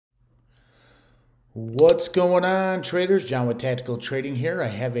What's going on, traders? John with Tactical Trading here. I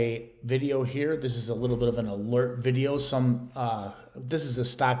have a video here. This is a little bit of an alert video. This is a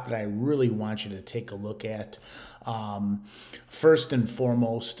stock that I really want you to take a look at. First and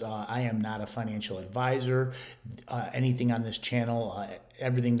foremost, I am not a financial advisor. Anything on this channel,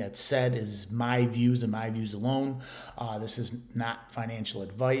 everything that's said is my views and my views alone. This is not financial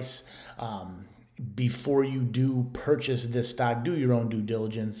advice. Before you do purchase this stock, do your own due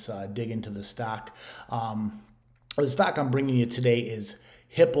diligence, dig into the stock. The stock I'm bringing you today is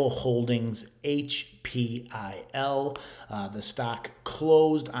HPIL Holdings, HPIL. The stock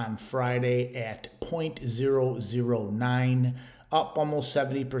closed on Friday at 0.009, up almost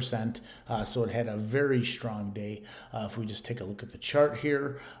 70%. So it had a very strong day. If we just take a look at the chart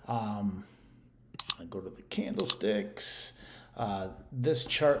here, I go to the candlesticks. This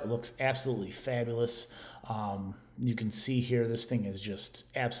chart looks absolutely fabulous. You can see here this thing is just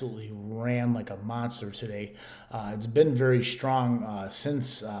absolutely ran like a monster today. It's been very strong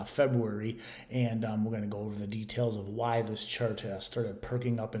since February, and we're going to go over the details of why this chart started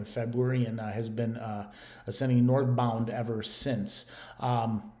perking up in February and has been ascending northbound ever since.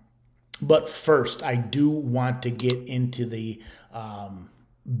 But first, I do want to get into the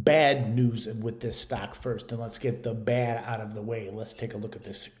bad news with this stock first, and let's get the bad out of the way. Let's take a look at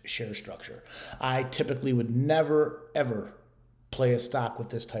this share structure. I typically would never ever play a stock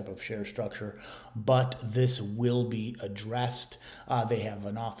with this type of share structure, but this will be addressed. They have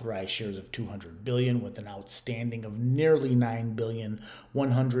an authorized shares of 200 billion with an outstanding of nearly 9 billion.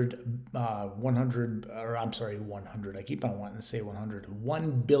 100 I keep on wanting to say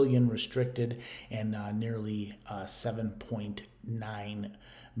 1 billion restricted, and nearly 7.9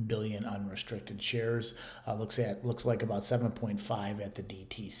 billion unrestricted shares. Looks like about 7.5 at the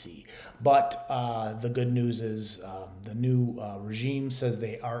DTC. But the good news is the new regime says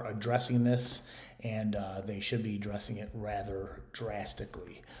they are addressing this, and they should be addressing it rather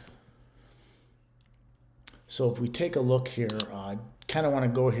drastically. So if we take a look here, kind of want to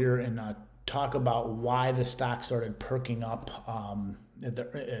go here and talk about why the stock started perking up in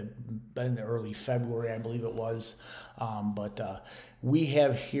the early February, I believe it was. But we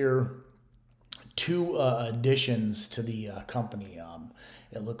have here two additions to the company.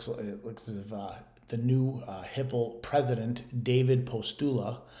 It looks as if the new HPIL president, David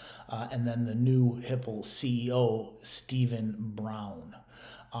Postula, and then the new HPIL CEO, Stephen Brown.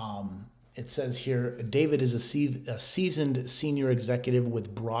 It says here, David is a seasoned senior executive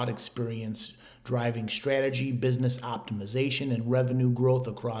with broad experience driving strategy, business optimization, and revenue growth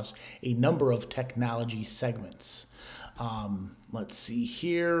across a number of technology segments. Let's see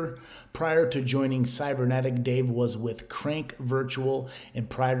here. Prior to joining Cybernetic, Dave was with Crank Virtual, and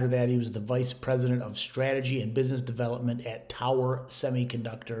prior to that, he was the vice president of strategy and business development at Tower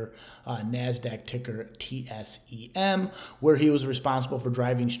Semiconductor, NASDAQ ticker TSEM, where he was responsible for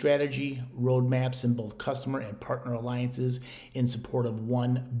driving strategy roadmaps in both customer and partner alliances in support of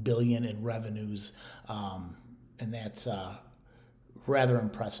 $1 billion in revenues, and that's rather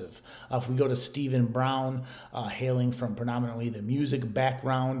impressive. If we go to Stephen Brown, hailing from predominantly the music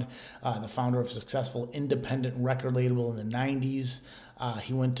background, the founder of a successful independent record label in the 90s,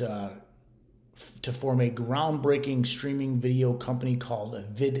 he went to form a groundbreaking streaming video company called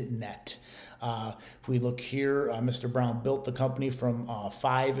VidNet. If we look here, Mr. Brown built the company from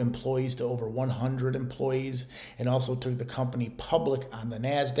 5 employees to over 100 employees, and also took the company public on the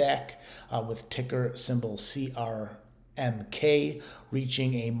NASDAQ with ticker symbol CRMK,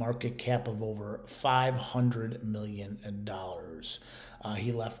 reaching a market cap of over $500 million.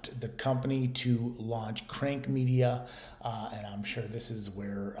 He left the company to launch Crank Media, and I'm sure this is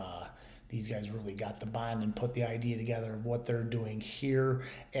where these guys really got the bond and put the idea together of what they're doing here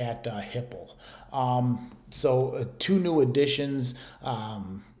at HPIL. So two new additions,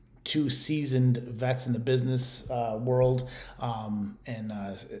 two seasoned vets in the business world, and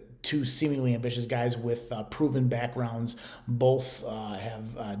two seemingly ambitious guys with proven backgrounds. Both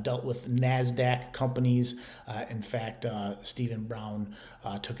have dealt with NASDAQ companies. In fact, Stephen Brown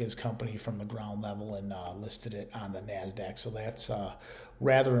took his company from the ground level and listed it on the NASDAQ. So that's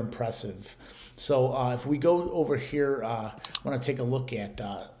rather impressive. So if we go over here, I want to take a look at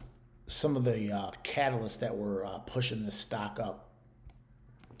some of the catalysts that were pushing this stock up.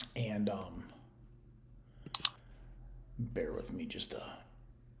 And bear with me just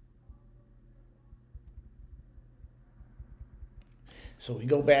so we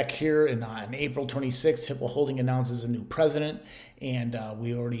go back here, and on April 26th, HPIL Holding announces a new president, and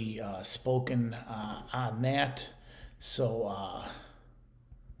we already spoken on that. So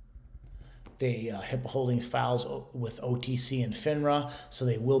HIPAA Holdings files with OTC and FINRA, so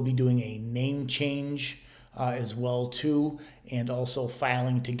they will be doing a name change as well too, and also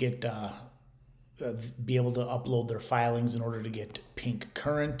filing to get be able to upload their filings in order to get Pink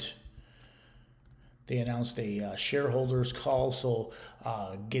current. They announced a shareholders call, so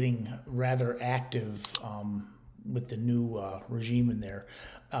getting rather active with the new regime in there.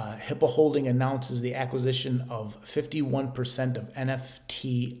 HIPAA Holding announces the acquisition of 51% of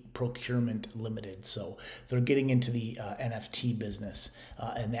NFT Procurement Limited. So they're getting into the NFT business,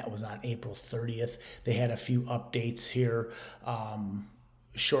 and that was on April 30th. They had a few updates here.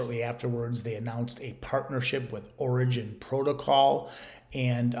 Shortly afterwards, they announced a partnership with Origin Protocol,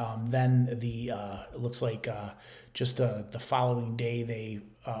 and then it looks like just the following day they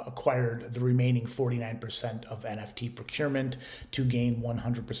acquired the remaining 49% of NFT procurement to gain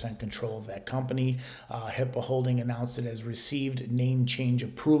 100% control of that company. HIPAA Holding announced it has received name change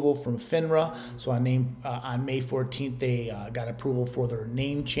approval from FINRA. So on May 14th, they got approval for their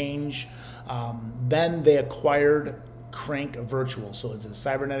name change. Then they acquired Crank Virtual. So it's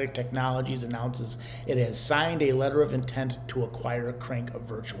Cybernetic Technologies announces it has signed a letter of intent to acquire Crank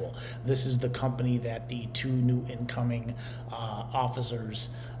Virtual. This is the company that the two new incoming officers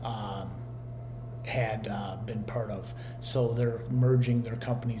had been part of. So they're merging their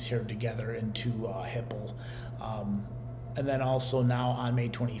companies here together into HIPAA. And then also now on May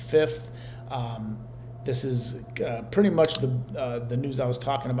 25th, this is pretty much the news I was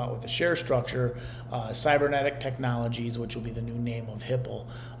talking about with the share structure. Cybernetic Technologies, which will be the new name of HIPAA,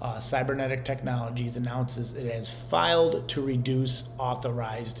 Cybernetic Technologies announces it has filed to reduce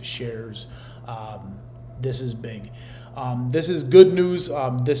authorized shares. This is big. This is good news.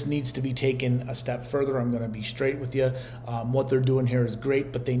 This needs to be taken a step further. I'm going to be straight with you. What they're doing here is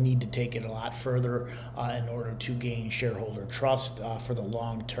great, but they need to take it a lot further in order to gain shareholder trust for the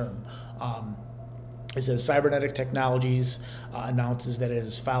long term. It says Cybernetic Technologies announces that it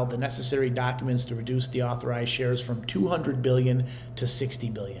has filed the necessary documents to reduce the authorized shares from 200 billion to 60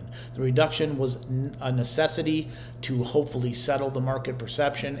 billion. The reduction was a necessity to hopefully settle the market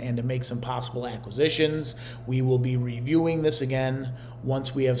perception and to make some possible acquisitions. We will be reviewing this again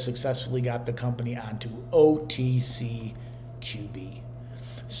once we have successfully got the company onto OTCQB.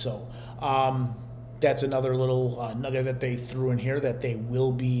 So, that's another little nugget that they threw in here, that they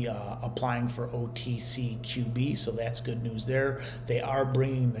will be applying for OTCQB, so that's good news there. They are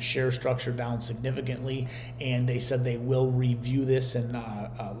bringing the share structure down significantly, and they said they will review this and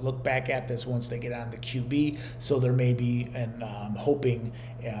look back at this once they get on the QB. So there may be, and I'm hoping,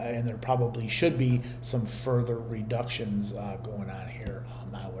 and there probably should be, some further reductions going on here,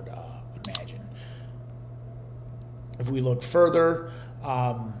 I would imagine. If we look further,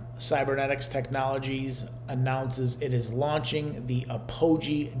 Cybernetics Technologies announces it is launching the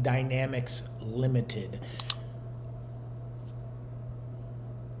Apogee Dynamics Limited.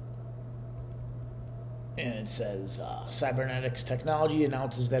 And it says Cybernetics Technology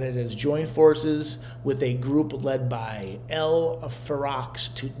announces that it has joined forces with a group led by L.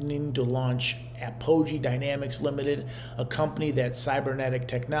 Ferox to launch Apogee Dynamics Limited, a company that Cybernetic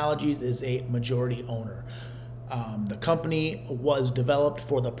Technologies is a majority owner. The company was developed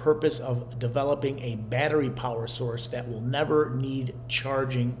for the purpose of developing a battery power source that will never need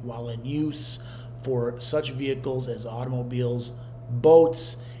charging while in use for such vehicles as automobiles,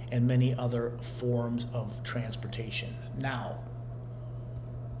 boats, and many other forms of transportation. Now,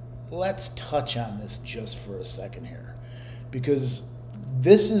 let's touch on this just for a second here, because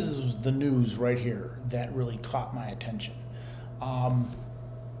this is the news right here that really caught my attention.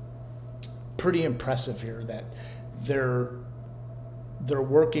 Pretty impressive here that they're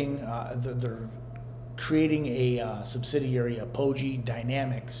working, they're creating a subsidiary, Apogee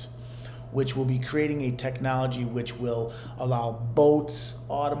Dynamics, which will be creating a technology which will allow boats,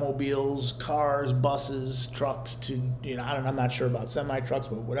 automobiles, cars, buses, trucks to, I'm not sure about semi-trucks,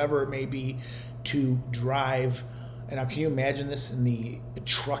 but whatever it may be, to drive. And now, can you imagine this in the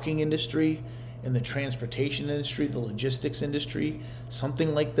trucking industry, in the transportation industry, the logistics industry,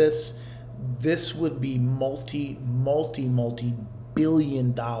 something like this? This would be multi-billion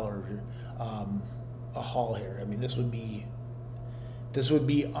dollar a haul here. I mean, this would be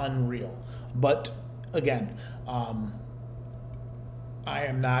unreal. But again, I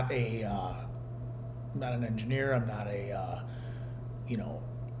am not not an engineer. I'm not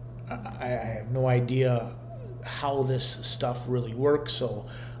I have no idea how this stuff really works. So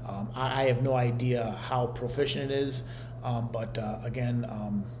I have no idea how proficient it is. But again,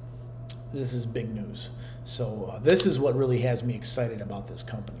 this is big news. So this is what really has me excited about this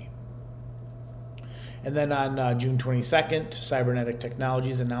company. And then on June 22nd, Cybernetic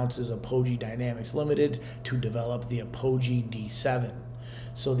Technologies announces Apogee Dynamics Limited to develop the Apogee D7.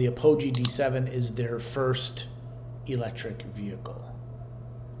 So the Apogee D7 is their first electric vehicle.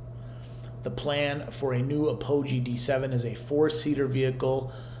 The plan for a new Apogee D7 is a 4-seater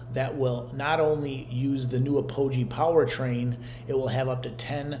vehicle that will not only use the new Apogee powertrain, it will have up to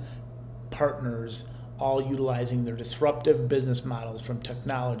 10 partners, all utilizing their disruptive business models from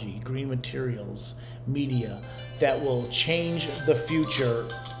technology, green materials, media, that will change the future.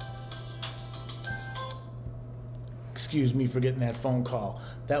 Excuse me for getting that phone call.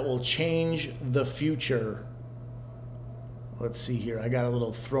 That will change the future. Let's see here. I got a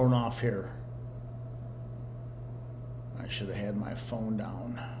little thrown off here. I should have had my phone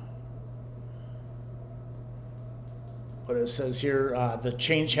down. But it says here, the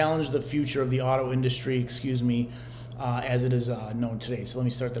challenge the future of the auto industry, as it is known today. So let me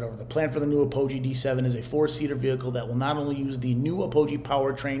start that over. The plan for the new Apogee D7 is a 4-seater vehicle that will not only use the new Apogee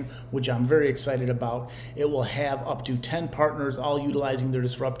powertrain, which I'm very excited about, it will have up to 10 partners, all utilizing their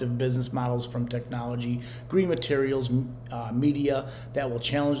disruptive business models from technology, green materials, media, that will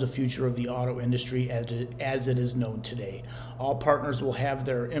challenge the future of the auto industry as it is known today. All partners will have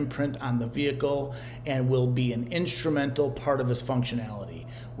their imprint on the vehicle and will be an instrumental part of its functionality.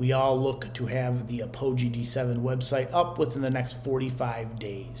 We all look to have the Apogee D7 website up within the next 45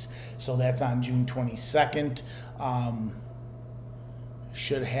 days. So that's on June 22nd.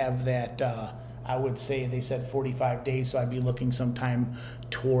 Should have that, I would say they said 45 days, so I'd be looking sometime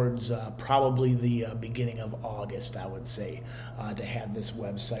towards probably the beginning of August, I would say, to have this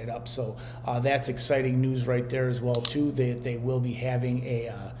website up. So that's exciting news right there as well, too. They will be having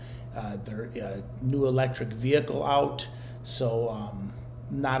their new electric vehicle out. So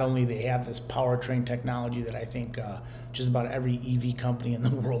not only they have this powertrain technology that I think just about every EV company in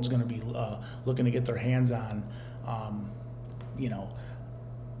the world is going to be looking to get their hands on,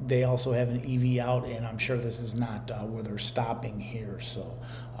 they also have an EV out, and I'm sure this is not where they're stopping here. So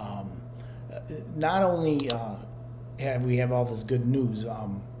not only have we all this good news,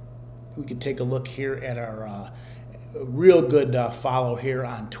 we could take a look here at our real good follow here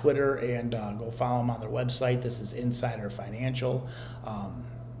on Twitter, and go follow them on their website. This is Insider Financial.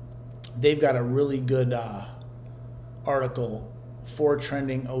 They've got a really good article for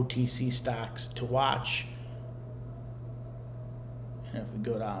trending OTC stocks to watch. And if we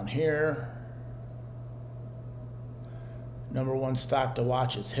go down here, #1 stock to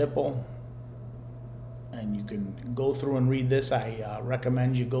watch is HPIL. And you can go through and read this. I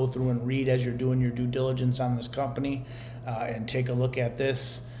recommend you go through and read as you're doing your due diligence on this company, and take a look at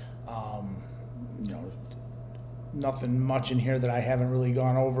this. Nothing much in here that I haven't really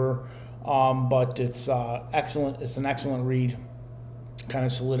gone over, but it's excellent. It's an excellent read. Kind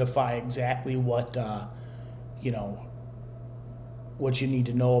of solidify exactly what what you need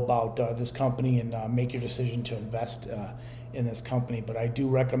to know about this company, and make your decision to invest in this company. But I do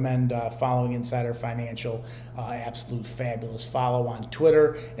recommend following Insider Financial. Absolute fabulous follow on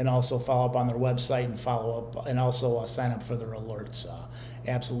Twitter, and also follow up on their website, and follow up, and also sign up for their alerts.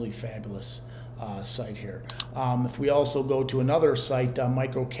 Absolutely fabulous site here. If we also go to another site,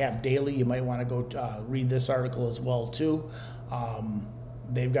 Microcap Daily, you might want to go read this article as well too.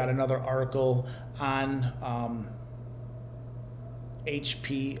 They've got another article on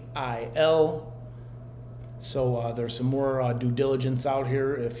HPIL. So there's some more due diligence out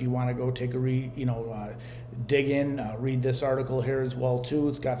here. If you want to go take a read, dig in, read this article here as well too.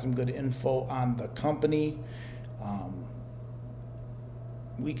 It's got some good info on the company.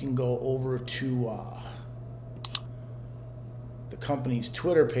 We can go over to the company's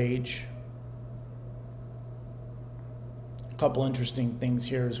Twitter page. A couple interesting things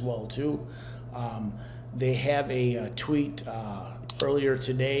here as well too. They have a tweet earlier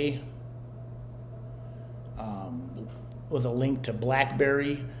today with a link to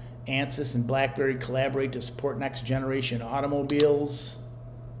BlackBerry. ANSYS and BlackBerry collaborate to support next generation automobiles.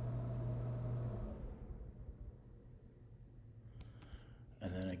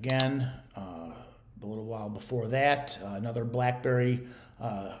 And then again, a little while before that, another BlackBerry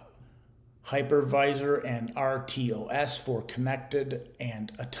hypervisor and RTOS for connected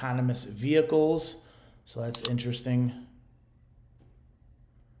and autonomous vehicles. So that's interesting.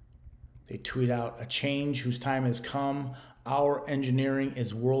 They tweet out, "A change whose time has come. Our engineering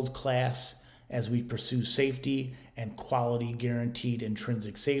is world-class as we pursue safety and quality, guaranteed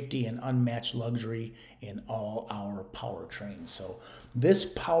intrinsic safety and unmatched luxury in all our powertrains." So this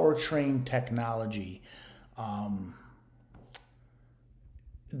powertrain technology,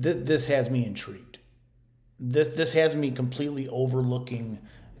 this has me intrigued. This has me completely overlooking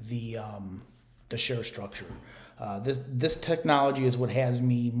the the share structure. This technology is what has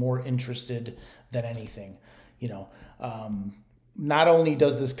me more interested than anything. You know, not only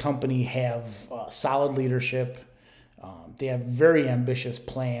does this company have solid leadership, they have very ambitious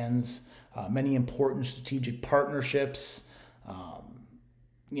plans, many important strategic partnerships,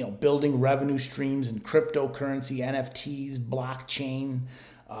 you know, building revenue streams in cryptocurrency, NFTs, blockchain.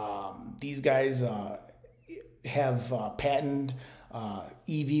 These guys have patented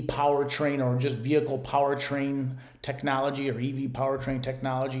EV powertrain or just vehicle powertrain technology or EV powertrain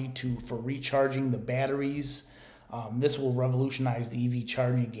technology for recharging the batteries. This will revolutionize the EV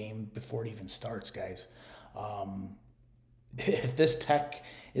charging game before it even starts, guys. If this tech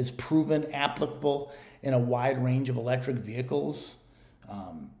is proven applicable in a wide range of electric vehicles,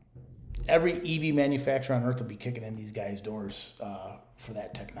 every EV manufacturer on earth will be kicking in these guys' doors for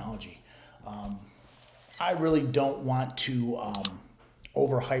that technology. I really don't want to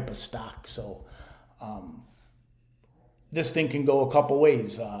overhype a stock, so this thing can go a couple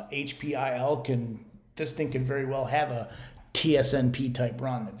ways. HPIL this thing can very well have a TSNP type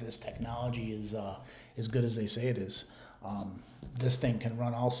run if this technology is as good as they say it is. This thing can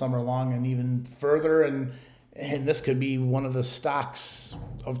run all summer long and even further, and this could be one of the stocks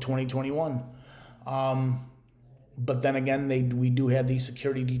of 2021. But then again, we do have these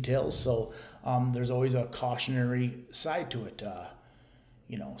security details, so there's always a cautionary side to it.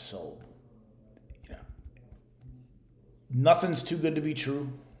 You know, so you know, nothing's too good to be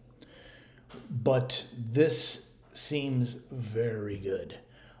true, but this seems very good.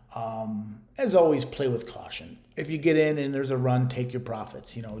 As always, play with caution. If you get in and there's a run, take your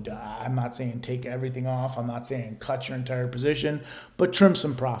profits. You know, I'm not saying take everything off. I'm not saying cut your entire position, but trim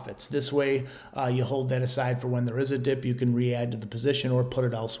some profits. This way, you hold that aside for when there is a dip. You can re-add to the position or put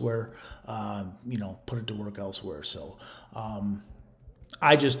it elsewhere. You know, put it to work elsewhere. So,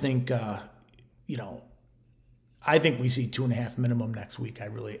 I just think, you know, I think we see 2.5 minimum next week. I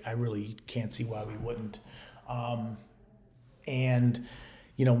really can't see why we wouldn't. And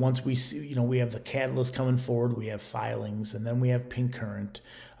you know, once we see, you know, we have the catalyst coming forward, we have filings, and then we have Pink Current,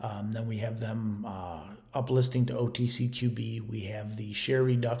 then we have them uplisting to OTCQB, we have the share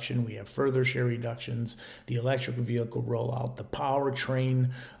reduction, we have further share reductions, the electric vehicle rollout, the powertrain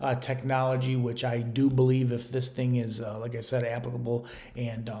technology, which I do believe if this thing is, like I said, applicable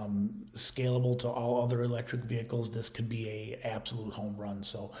and scalable to all other electric vehicles, this could be a absolute home run.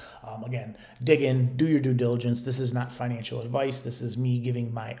 So again, dig in, do your due diligence. This is not financial advice. This is me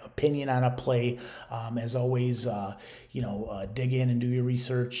giving my opinion on a play. As always, you know, dig in and do your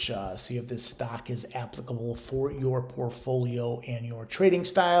research, see if this stock is applicable for your portfolio and your trading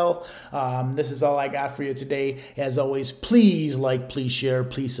style. This is all I got for you today. As always, please like, please share,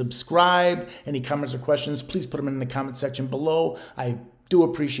 please subscribe. Any comments or questions, please put them in the comment section below. I do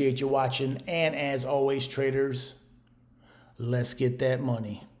appreciate you watching. And as always, traders, let's get that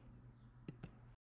money.